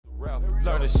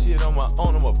Learn the shit on my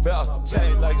own, I'm a bounce.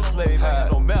 Chain like a slave, I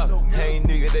ain't no mouse. Hey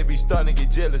nigga, they be starting to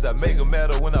get jealous. I make them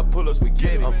matter when I pull up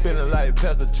spaghetti. I'm feeling like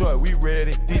Pastor Troy, we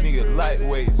ready. These niggas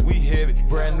lightweights, we heavy.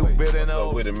 Brand new better than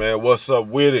old. What's up with it, man? What's up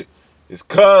with it? It's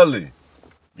Culley.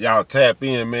 Y'all tap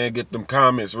in, man. Get them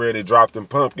comments ready. Drop them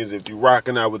pumpkins if you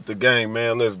rocking out with the gang,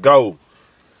 man. Let's go.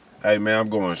 Hey, man, I'm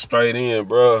going straight in,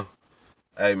 bro.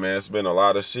 Hey, man, it's been a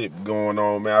lot of shit going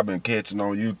on, man. I've been catching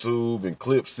on YouTube and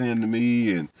clips sent to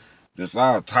me and just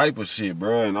all type of shit,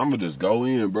 bro. And I'm going to just go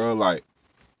in, bro. Like,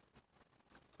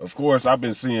 of course, I've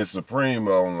been seeing Supreme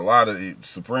on a lot of,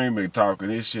 Supreme been talking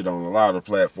this shit on a lot of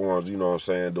platforms, you know what I'm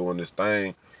saying, doing this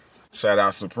thing. Shout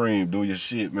out Supreme, do your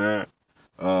shit, man.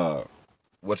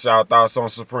 What's y'all thoughts on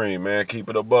Supreme, man? Keep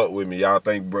it a buck with me. Y'all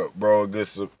think bro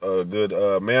a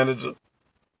good manager?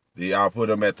 Do y'all put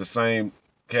him at the same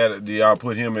category? Do y'all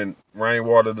put him in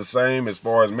Rainwater the same as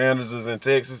far as managers in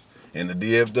Texas and the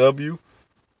DFW?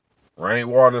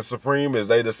 Rainwater and Supreme, is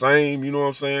they the same? You know what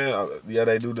I'm saying? Yeah,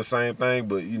 they do the same thing,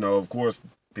 but you know, of course,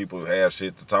 people have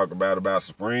shit to talk about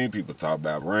Supreme. People talk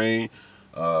about Rain.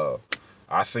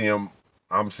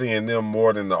 I'm seeing them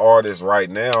more than the artists right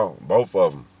now, both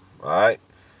of them. All right,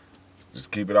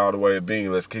 just keep it all the way at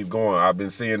being. Let's keep going. I've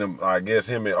been seeing them. I guess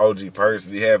him and OG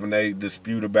Percy having a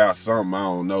dispute about something. I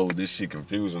don't know. This shit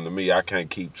confusing to me. I can't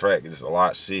keep track. It's a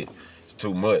lot of shit. It's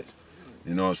too much.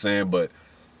 You know what I'm saying? But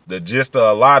the gist of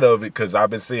a lot of it, because I've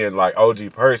been seeing like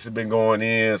OG Percy been going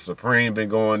in, Supreme been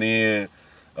going in.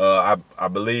 I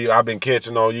believe I've been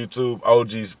catching on YouTube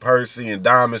OG's Percy and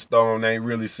Diamondstone ain't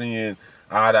really seeing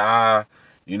eye to eye.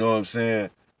 You know what I'm saying?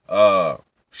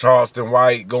 Charleston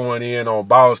White going in on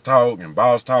Boss Talk, and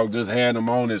Boss Talk just had him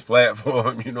on his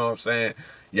platform. You know what I'm saying?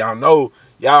 Y'all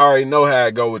already know how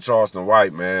it go with Charleston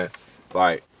White, man.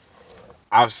 Like,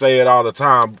 I say it all the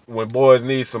time, when boys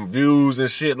need some views and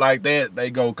shit like that, they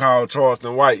go call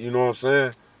Charleston White, you know what I'm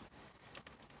saying?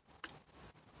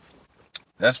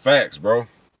 That's facts, bro.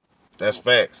 That's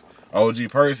facts. OG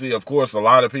Percy, of course, a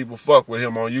lot of people fuck with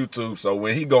him on YouTube, so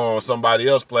when he go on somebody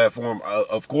else's platform,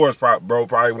 of course, bro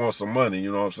probably wants some money, you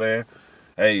know what I'm saying?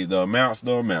 Hey, the amount's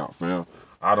the amount, fam.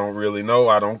 I don't really know,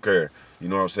 I don't care, you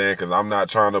know what I'm saying? Because I'm not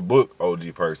trying to book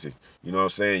OG Percy, you know what I'm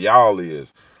saying? Y'all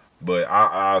is. But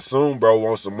I assume bro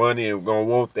wants some money and gonna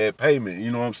want that payment,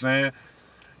 you know what I'm saying?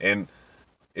 And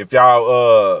if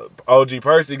y'all, OG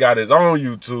Percy got his own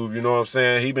YouTube, you know what I'm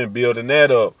saying? He been building that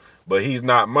up. But he's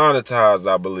not monetized,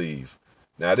 I believe.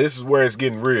 Now, this is where it's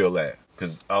getting real at.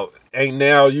 Because ain't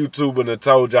now YouTuber that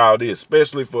told y'all this,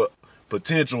 especially for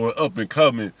potential and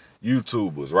up-and-coming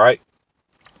YouTubers, right?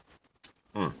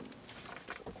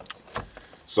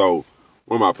 So,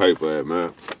 where my paper at,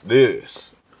 man?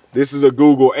 This is a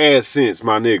Google AdSense,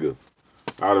 my nigga.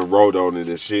 I done wrote on it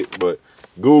and shit, but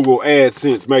Google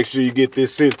AdSense, make sure you get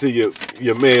this sent to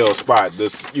your mail spot,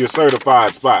 your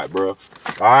certified spot, bro. All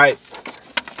right?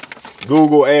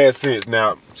 Google AdSense.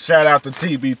 Now, shout out to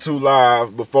TB2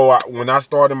 Live. When I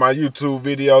started my YouTube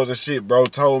videos and shit, bro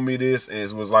told me this and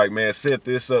it was like, man, set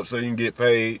this up so you can get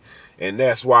paid. And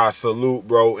that's why I salute,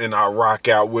 bro, and I rock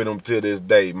out with him to this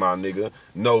day, my nigga.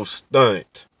 No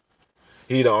stunt.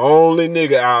 He the only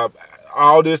nigga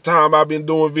all this time I've been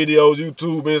doing videos,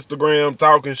 YouTube, Instagram,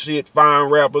 talking shit,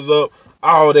 firing rappers up,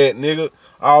 all that, nigga.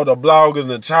 All the bloggers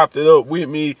that chopped it up with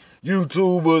me,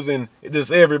 YouTubers, and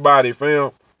just everybody, fam.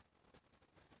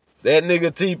 That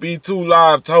nigga TP2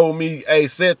 Live told me, hey,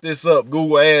 set this up,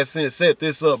 Google AdSense, set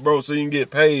this up, bro, so you can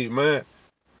get paid, man.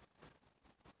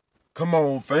 Come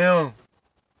on, fam.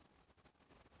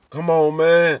 Come on,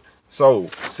 man. So,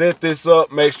 set this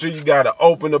up. Make sure you got to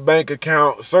open a bank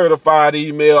account, certified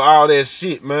email, all that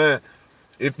shit, man.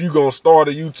 If you gonna start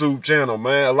a YouTube channel,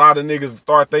 man. A lot of niggas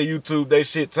start their YouTube, they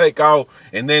shit take off,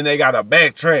 and then they got to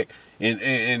backtrack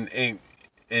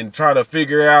and try to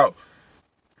figure out,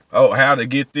 oh, how to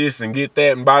get this and get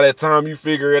that. And by that time you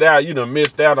figure it out, you done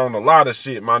missed out on a lot of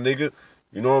shit, my nigga.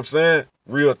 You know what I'm saying?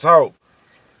 Real talk.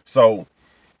 So,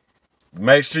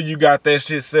 make sure you got that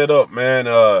shit set up, man.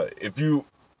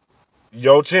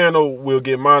 Your channel will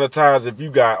get monetized if you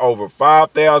got over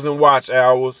 5,000 watch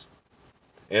hours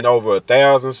and over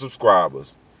 1,000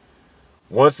 subscribers.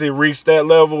 Once it reached that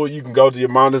level, you can go to your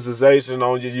monetization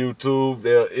on your YouTube.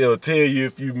 It'll tell you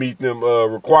if you meet them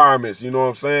requirements, you know what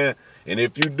I'm saying? And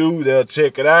if you do, they'll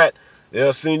check it out.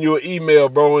 They'll send you an email,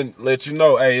 bro, and let you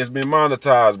know, hey, it's been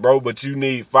monetized, bro, but you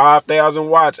need 5,000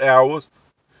 watch hours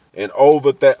and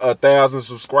over 1,000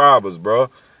 subscribers, bro.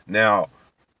 Now,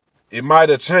 it might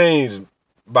have changed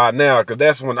by now, because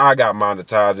that's when I got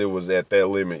monetized. It was at that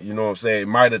limit, you know what I'm saying? It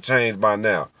might have changed by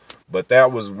now, but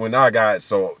that was when I got it.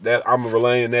 So that I'm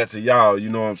relaying that to y'all, you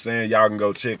know what I'm saying? Y'all can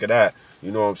go check it out,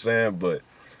 you know what I'm saying? But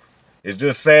it's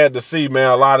just sad to see, man.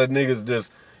 A lot of niggas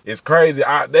just, it's crazy.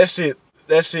 That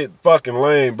shit fucking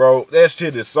lame, bro. That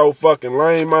shit is so fucking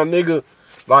lame, my nigga.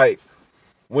 Like,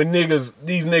 when these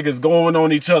niggas going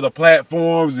on each other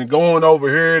platforms and going over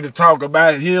here to talk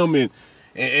about him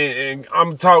and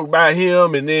I'm talking about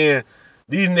him, and then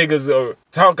these niggas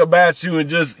talk about you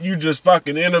and you just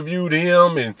fucking interviewed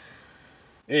him,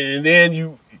 and then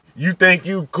you think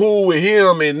you cool with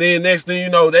him, and then next thing you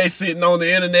know, they sitting on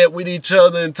the internet with each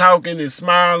other and talking and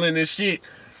smiling and shit,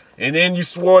 and then you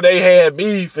swore they had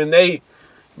beef, and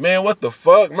man, what the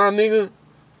fuck, my nigga?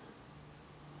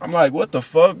 I'm like, what the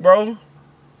fuck, bro?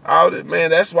 All that,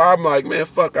 man, that's why I'm like, man,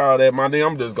 fuck all that, my nigga.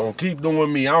 I'm just gonna keep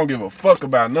doing me. I don't give a fuck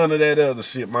about none of that other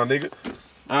shit, my nigga.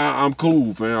 I'm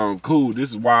cool, fam. I'm cool.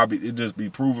 This is why it just be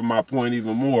proving my point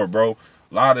even more, bro.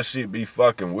 A lot of shit be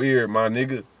fucking weird, my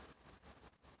nigga.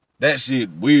 That shit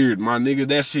weird, my nigga.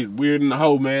 That shit weird in the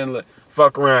hole, man. Like,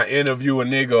 fuck around, interview a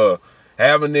nigga,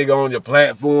 have a nigga on your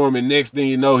platform, and next thing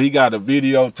you know, he got a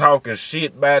video talking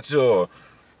shit about you, or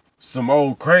some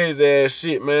old crazy ass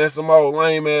shit, man. Some old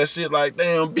lame ass shit like,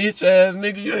 damn, bitch ass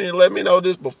nigga, you ain't let me know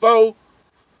this before.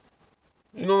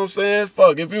 You know what I'm saying?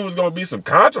 Fuck, if it was gonna be some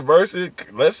controversy,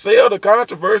 let's sell the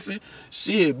controversy.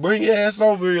 Shit, bring your ass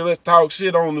over here. Let's talk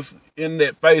shit on the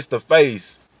internet face to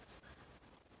face.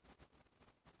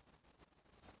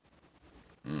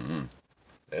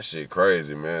 That shit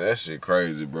crazy, man. That shit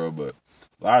crazy, bro. But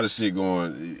a lot of shit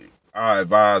going. I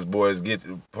advise, boys,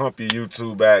 pump your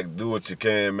YouTube back, do what you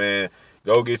can, man.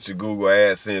 Go get your Google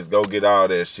AdSense, go get all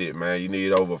that shit, man. You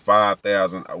need over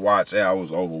 5,000 watch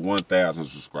hours, over 1,000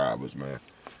 subscribers, man.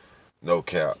 No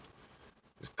cap.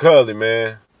 It's Culley,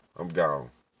 man. I'm gone.